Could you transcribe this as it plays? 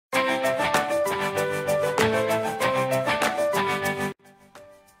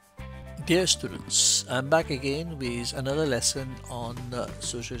Dear students, I'm back again with another lesson on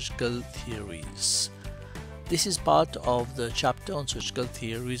sociological theories. This is part of the chapter on sociological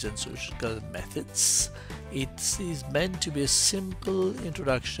theories and sociological methods. It is meant to be a simple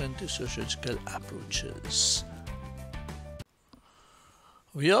introduction to sociological approaches.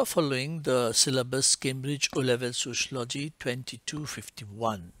 We are following the syllabus Cambridge O-Level Sociology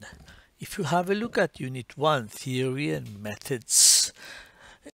 2251. If you have a look at Unit 1, Theory and Methods,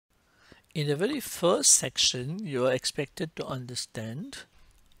 in the very first section, you are expected to understand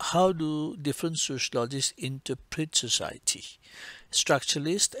how do different sociologists interpret society.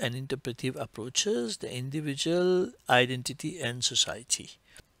 Structuralist and interpretive approaches, the individual, identity and society.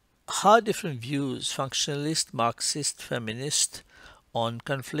 How different views, functionalist, Marxist, feminist, on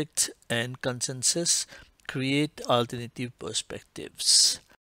conflict and consensus create alternative perspectives.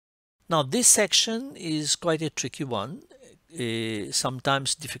 Now this section is quite a tricky one.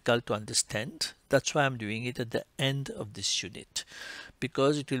 Sometimes difficult to understand. That's why I'm doing it at the end of this unit,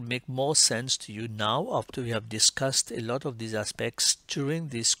 because it will make more sense to you now after we have discussed a lot of these aspects during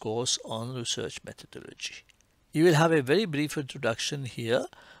this course on research methodology. You will have a very brief introduction here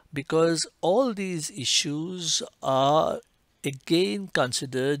because all these issues are again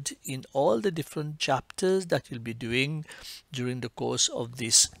considered in all the different chapters that you'll be doing during the course of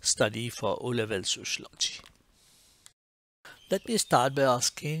this study for O-Level Sociology. Let me start by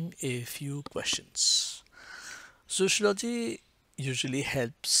asking a few questions. Sociology usually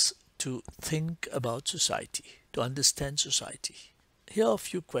helps to think about society, to understand society. Here are a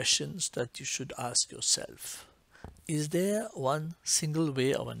few questions that you should ask yourself. Is there one single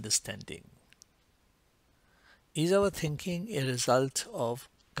way of understanding? Is our thinking a result of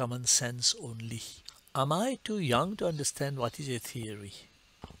common sense only? Am I too young to understand what is a theory?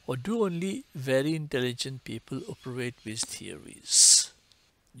 Or do only very intelligent people operate with theories?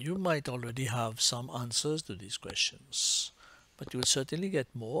 You might already have some answers to these questions, but you will certainly get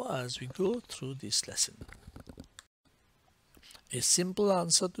more as we go through this lesson. A simple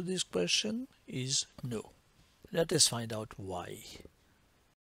answer to this question is no. Let us find out why.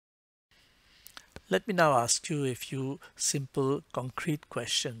 Let me now ask you a few simple, concrete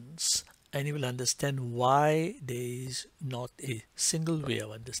questions, and you will understand why there is not a single way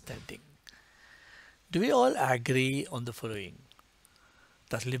of understanding. Do we all agree on the following?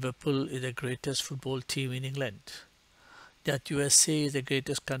 That Liverpool is the greatest football team in England. That USA is the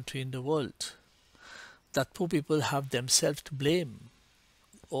greatest country in the world. That poor people have themselves to blame.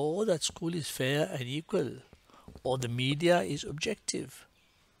 Or that school is fair and equal. Or the media is objective.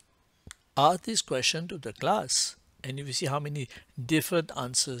 Ask this question to the class and you will see how many different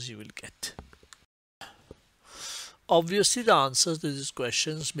answers you will get. Obviously, the answers to these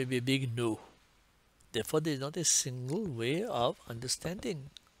questions may be a big no. Therefore, there is not a single way of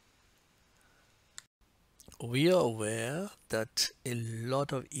understanding. We are aware that a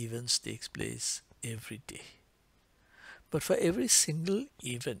lot of events takes place every day. But for every single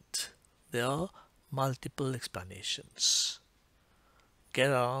event, there are multiple explanations. Get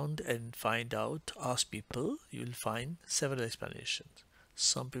around and find out, ask people, you will find several explanations.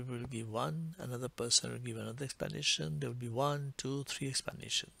 Some people will give one, another person will give another explanation. There will be 1, 2, 3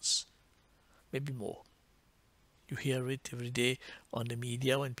 explanations, maybe more. You hear it every day on the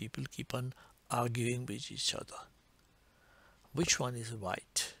media when people keep on arguing with each other. Which one is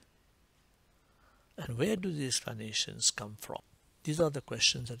right? And where do these explanations come from? These are the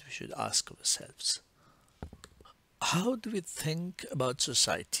questions that we should ask ourselves. How do we think about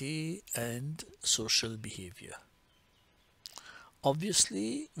society and social behavior?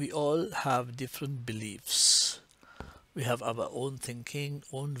 Obviously, we all have different beliefs. We have our own thinking,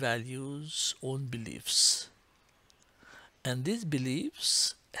 own values, own beliefs. And these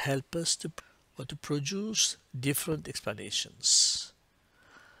beliefs help us to produce different explanations.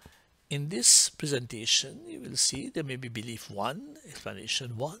 In this presentation, you will see there may be belief 1,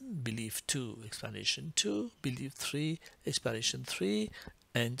 explanation 1, belief 2, explanation 2, belief 3, explanation 3,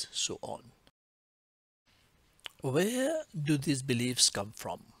 and so on. Where do these beliefs come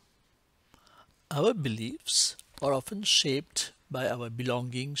from? Our beliefs are often shaped by our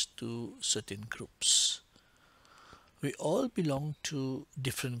belongings to certain groups. We all belong to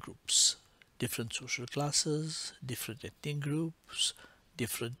different groups, different social classes, different ethnic groups,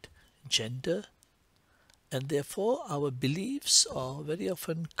 different gender, and therefore our beliefs are very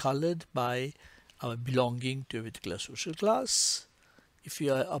often colored by our belonging to a particular social class. If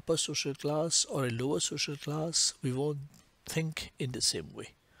you are upper social class or a lower social class, we won't think in the same way.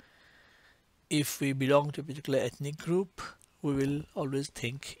 If we belong to a particular ethnic group, we will always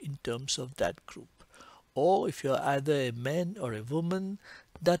think in terms of that group. Or if you are either a man or a woman,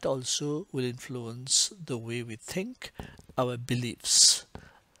 that also will influence the way we think, our beliefs.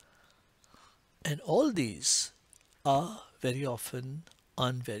 And all these are very often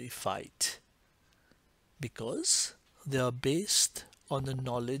unverified because they are based on the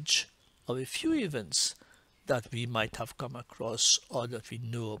knowledge of a few events that we might have come across or that we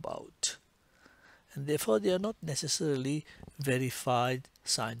know about. And therefore, they are not necessarily verified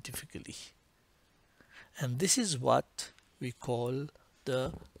scientifically. And this is what we call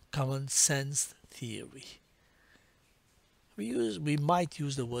the common sense theory. We might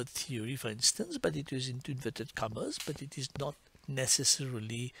use the word theory, for instance, but it is into inverted commas, but it is not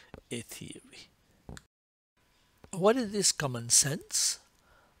necessarily a theory. What is this common sense?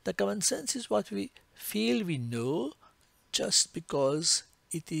 The common sense is what we feel we know just because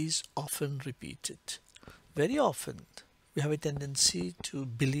it is often repeated. Very often, we have a tendency to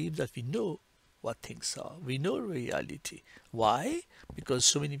believe that we know what things are. We know reality. Why? Because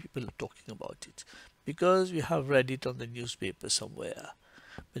so many people are talking about it. Because we have read it on the newspaper somewhere.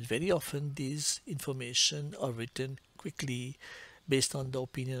 But very often these information are written quickly based on the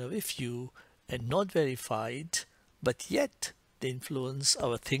opinion of a few and not verified, but yet they influence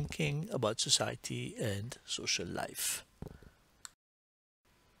our thinking about society and social life.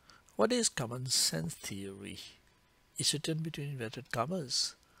 What is common sense theory? It's written between inverted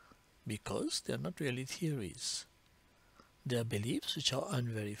commas because they are not really theories. They are beliefs which are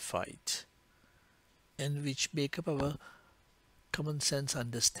unverified and which make up our common sense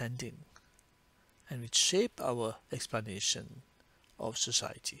understanding and which shape our explanation of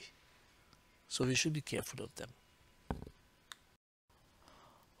society. So we should be careful of them.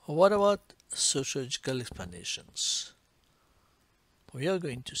 What about sociological explanations? We are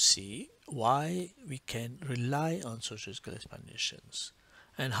going to see why we can rely on sociological explanations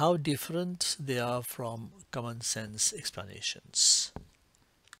and how different they are from common sense explanations.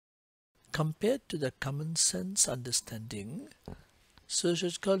 Compared to the common sense understanding,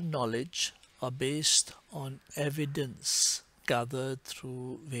 sociological knowledge are based on evidence gathered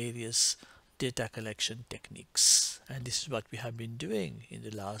through various data collection techniques, and this is what we have been doing in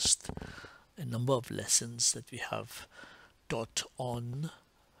the last number of lessons that we have taught on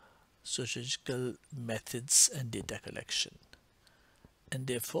sociological methods and data collection. And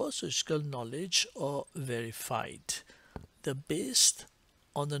therefore sociological knowledge are verified. They're based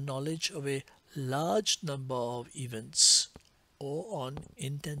on the knowledge of a large number of events or on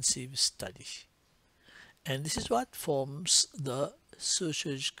intensive study. And this is what forms the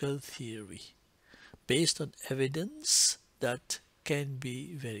sociological theory, based on evidence that can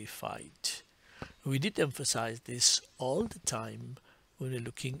be verified. We did emphasize this all the time when we're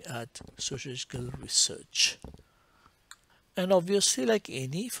looking at sociological research. And obviously, like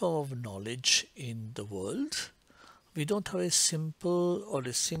any form of knowledge in the world, we don't have a simple or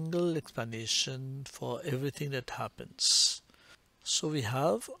a single explanation for everything that happens. So we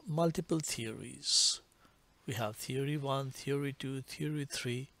have multiple theories. We have theory 1, theory 2, theory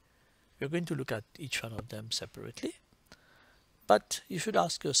 3. We're going to look at each one of them separately. But you should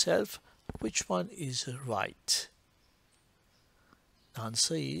ask yourself, which one is right? The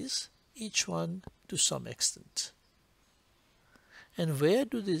answer is each one to some extent. And where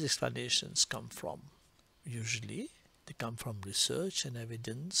do these explanations come from? Usually they come from research and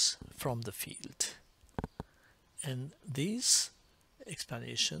evidence from the field. And these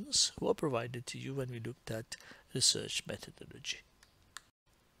explanations were provided to you when we looked at research methodology.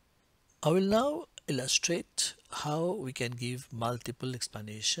 I will now illustrate how we can give multiple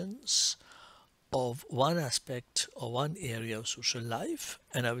explanations of one aspect or one area of social life,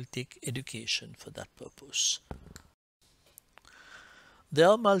 and I will take education for that purpose. There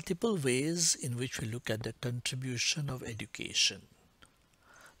are multiple ways in which we look at the contribution of education.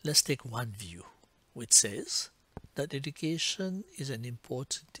 Let's take one view, which says that education is an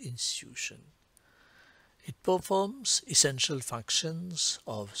important institution. It performs essential functions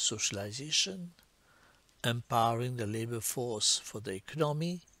of socialization, empowering the labor force for the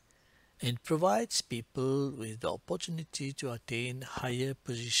economy, and provides people with the opportunity to attain higher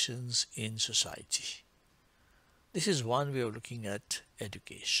positions in society. This is one way of looking at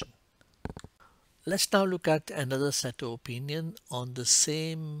education. Let's now look at another set of opinion on the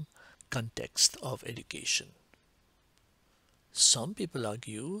same context of education. Some people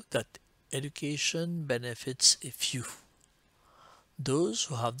argue that education benefits a few, those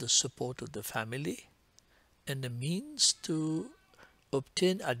who have the support of the family and the means to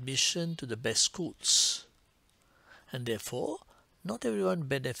obtain admission to the best schools, and therefore not everyone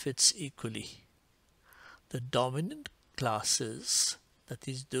benefits equally. The dominant classes, that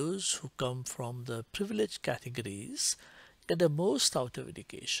is those who come from the privileged categories, get the most out of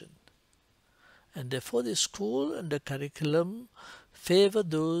education. And therefore the school and the curriculum favor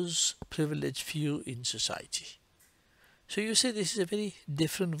those privileged few in society. So you see, this is a very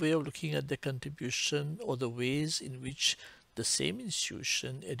different way of looking at the contribution or the ways in which the same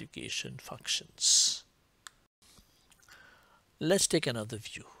institution, education, functions. Let's take another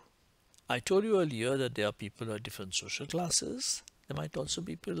view. I told you earlier that there are people of different social classes. There might also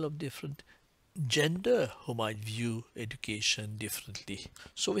be people of different gender who might view education differently.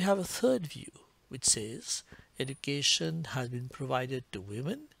 So we have a third view which says education has been provided to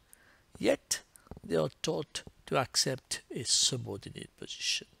women, yet they are taught to accept a subordinate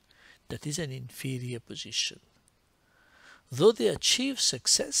position, that is an inferior position. Though they achieve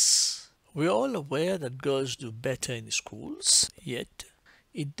success, we are all aware that girls do better in schools, yet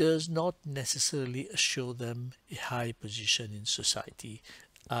it does not necessarily assure them a high position in society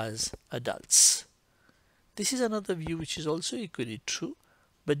as adults. This is another view which is also equally true,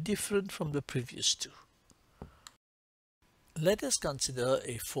 but different from the previous two. Let us consider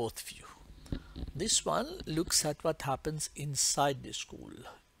a fourth view. This one looks at what happens inside the school.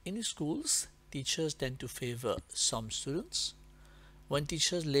 In schools, teachers tend to favor some students. When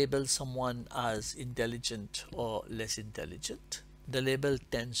teachers label someone as intelligent or less intelligent, the label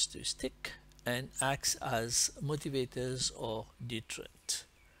tends to stick and acts as motivators or deterrent.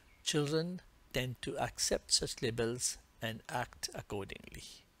 Children tend to accept such labels and act accordingly.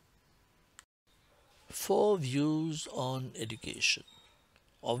 4 views on education.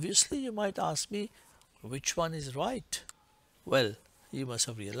 Obviously, you might ask me, which one is right? Well, you must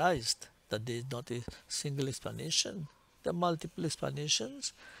have realized that there is not a single explanation. There are multiple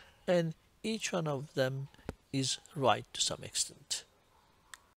explanations, and each one of them is right to some extent.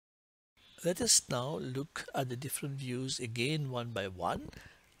 Let us now look at the different views again one by one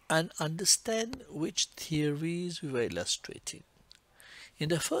and understand which theories we were illustrating. In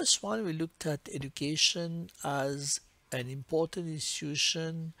the first one, we looked at education as an important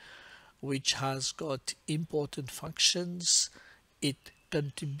institution which has got important functions. It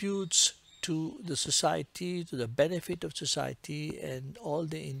contributes to the society, to the benefit of society and all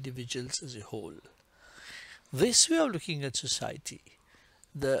the individuals as a whole. This way of looking at society,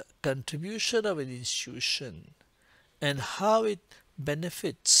 the contribution of an institution and how it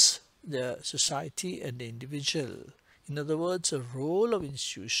benefits the society and the individual. In other words, a role of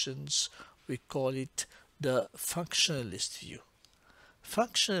institutions, we call it the functionalist view.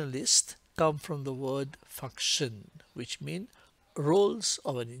 Functionalists come from the word function, which means roles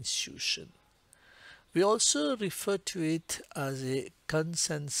of an institution. We also refer to it as a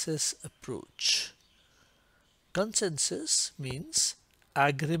consensus approach. Consensus means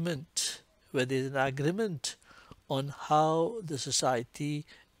agreement, where there is an agreement on how the society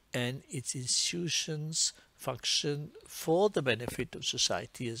and its institutions function for the benefit of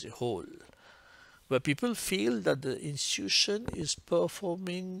society as a whole, where people feel that the institution is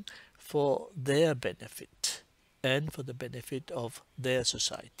performing for their benefit and for the benefit of their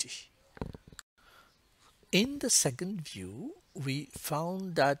society. In the second view, we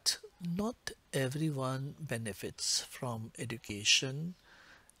found that not everyone benefits from education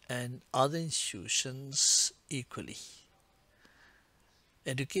and other institutions equally.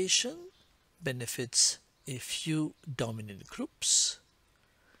 Education benefits a few dominant groups.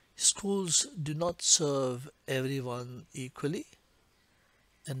 Schools do not serve everyone equally,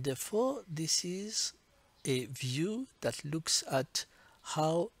 and therefore this is a view that looks at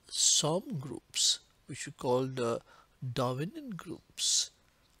how some groups, which we call the dominant groups,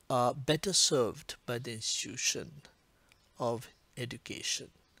 are better served by the institution of education.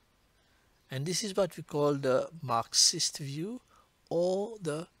 And this is what we call the Marxist view or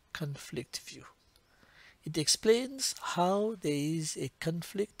the conflict view. It explains how there is a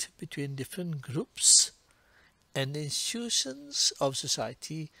conflict between different groups, and the institutions of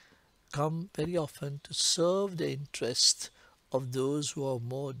society come very often to serve the interest of those who are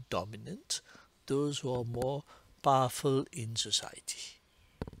more dominant, those who are more powerful in society.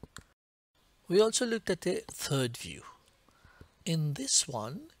 We also looked at a third view. In this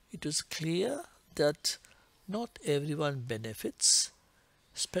one, it was clear that not everyone benefits,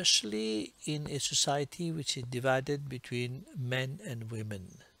 especially in a society which is divided between men and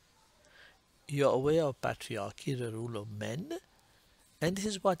women. You are aware of patriarchy, the rule of men, and this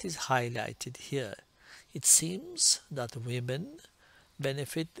is what is highlighted here. It seems that women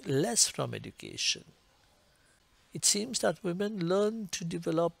benefit less from education. It seems that women learn to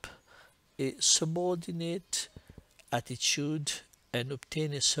develop a subordinate attitude and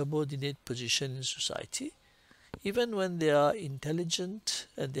obtain a subordinate position in society, even when they are intelligent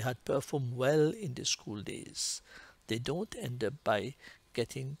and they had performed well in the school days. they don't end up by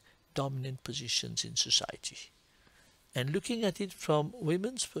getting dominant positions in society. And looking at it from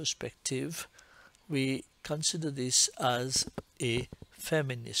women's perspective, we consider this as a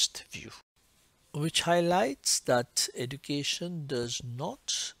feminist view, which highlights that education does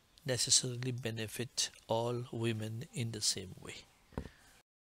not necessarily benefit all women in the same way.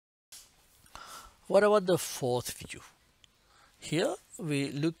 What about the fourth view? Here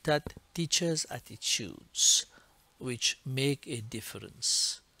we looked at teachers' attitudes which make a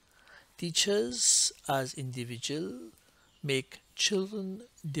difference. Teachers as individuals make children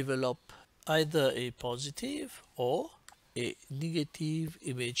develop either a positive or a negative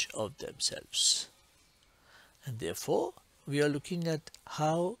image of themselves. And therefore, we are looking at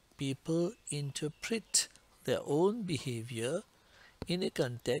how people interpret their own behavior in a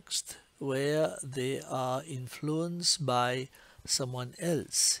context where they are influenced by someone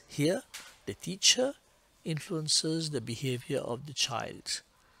else. Here, the teacher influences the behavior of the child.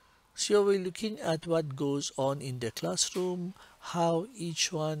 So we're looking at what goes on in the classroom, how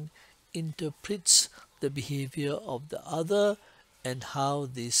each one interprets the behavior of the other, and how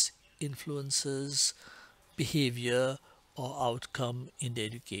this influences behavior or outcome in the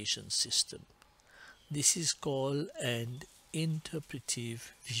education system. This is called an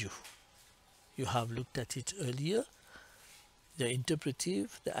interpretive view. You have looked at it earlier, the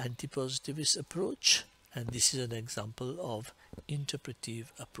interpretive, the anti-positivist approach, and this is an example of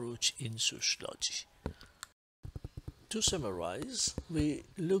interpretive approach in sociology. To summarize, we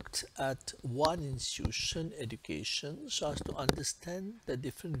looked at one institution, education, so as to understand the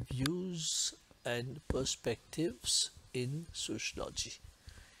different views and perspectives in sociology.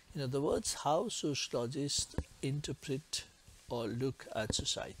 In other words, how sociologists interpret or look at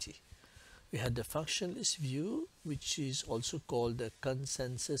society. We had the functionalist view, which is also called the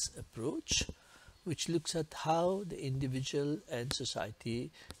consensus approach, which looks at how the individual and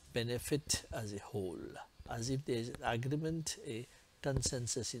society benefit as a whole, as if there is an agreement, a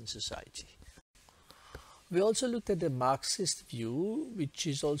consensus in society. We also looked at the Marxist view, which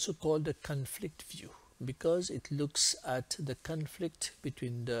is also called the conflict view, because it looks at the conflict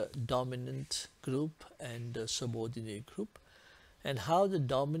between the dominant group and the subordinate group, and how the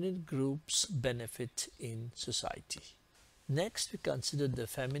dominant groups benefit in society. Next, we consider the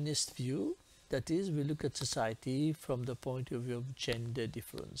feminist view, that is, we look at society from the point of view of gender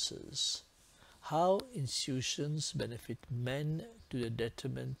differences, how institutions benefit men to the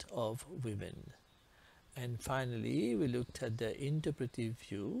detriment of women. And finally, we looked at the interpretive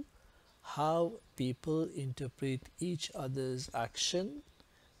view, how people interpret each other's action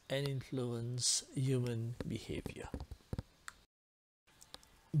and influence human behavior.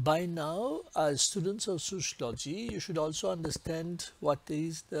 By now, as students of sociology, you should also understand what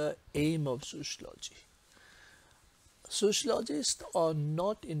is the aim of sociology. Sociologists are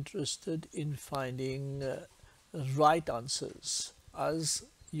not interested in finding right answers. As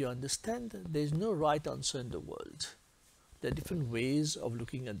you understand, there is no right answer in the world. There are different ways of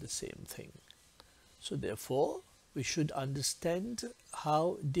looking at the same thing. So therefore, we should understand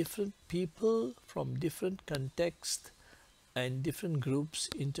how different people from different contexts and different groups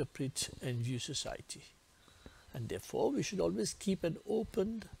interpret and view society. And therefore, we should always keep an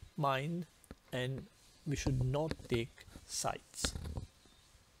open mind and we should not take sides.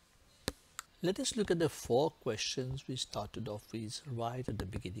 Let us look at the 4 questions we started off with right at the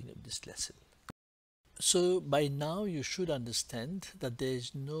beginning of this lesson. So by now you should understand that there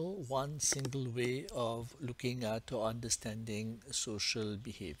is no one single way of looking at or understanding social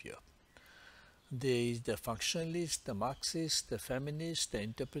behavior. There is the functionalist, the Marxist, the feminist, the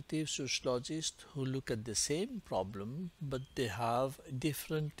interpretive sociologist who look at the same problem but they have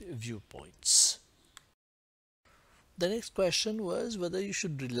different viewpoints. The next question was whether you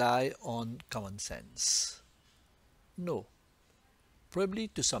should rely on common sense. No, probably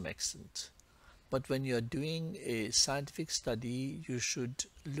to some extent. But when you are doing a scientific study, you should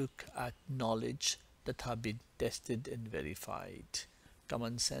look at knowledge that have been tested and verified.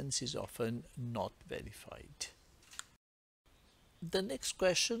 Common sense is often not verified. The next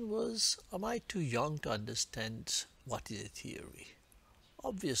question was, am I too young to understand what is a theory?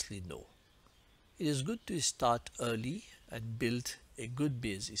 Obviously no. It is good to start early and build a good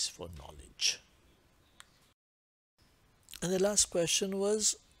basis for knowledge. And the last question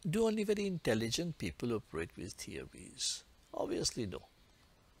was, do only very intelligent people operate with theories? Obviously no.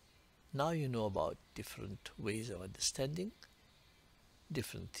 Now you know about different ways of understanding,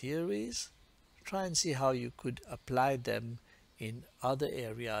 different theories. Try and see how you could apply them in other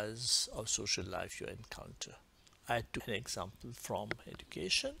areas of social life you encounter. I took an example from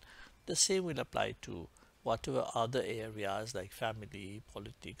education. The same will apply to whatever other areas like family,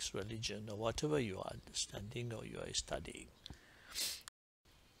 politics, religion, or whatever you are understanding or you are studying.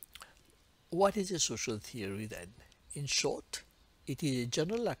 What is a social theory then? In short, it is a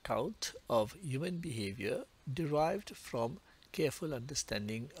general account of human behavior derived from careful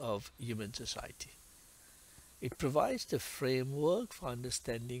understanding of human society. It provides the framework for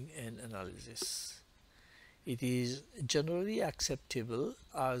understanding and analysis. It is generally acceptable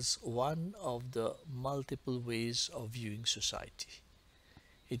as one of the multiple ways of viewing society.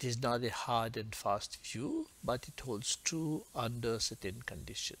 It is not a hard and fast view, but it holds true under certain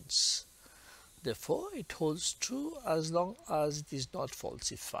conditions. Therefore, it holds true as long as it is not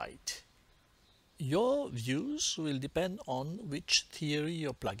falsified. Your views will depend on which theory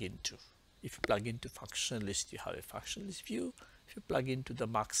you plug into. If you plug into functionalist, you have a functionalist view. If you plug into the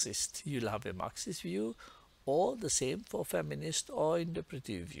Marxist, you'll have a Marxist view, or the same for feminist or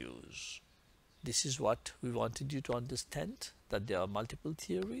interpretive views. This is what we wanted you to understand, that there are multiple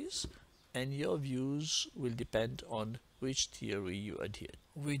theories and your views will depend on which theory you adhere.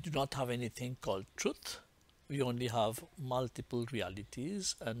 We do not have anything called truth. We only have multiple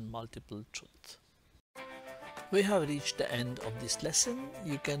realities and multiple truth. We have reached the end of this lesson.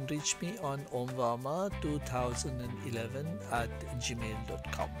 You can reach me on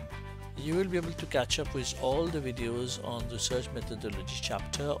omvarma2011@gmail.com. You will be able to catch up with all the videos on research methodology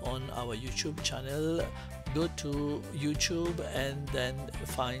chapter on our YouTube channel. Go to YouTube and then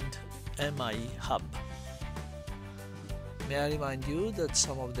find MI Hub. May I remind you that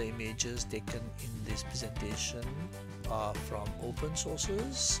some of the images taken in this presentation are from open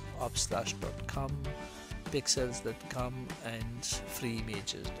sources, upslash.com, pixels.com and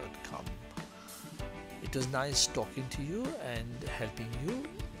freeimages.com. It was nice talking to you and helping you.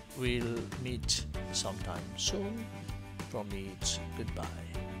 We'll meet sometime soon. From me, it's goodbye.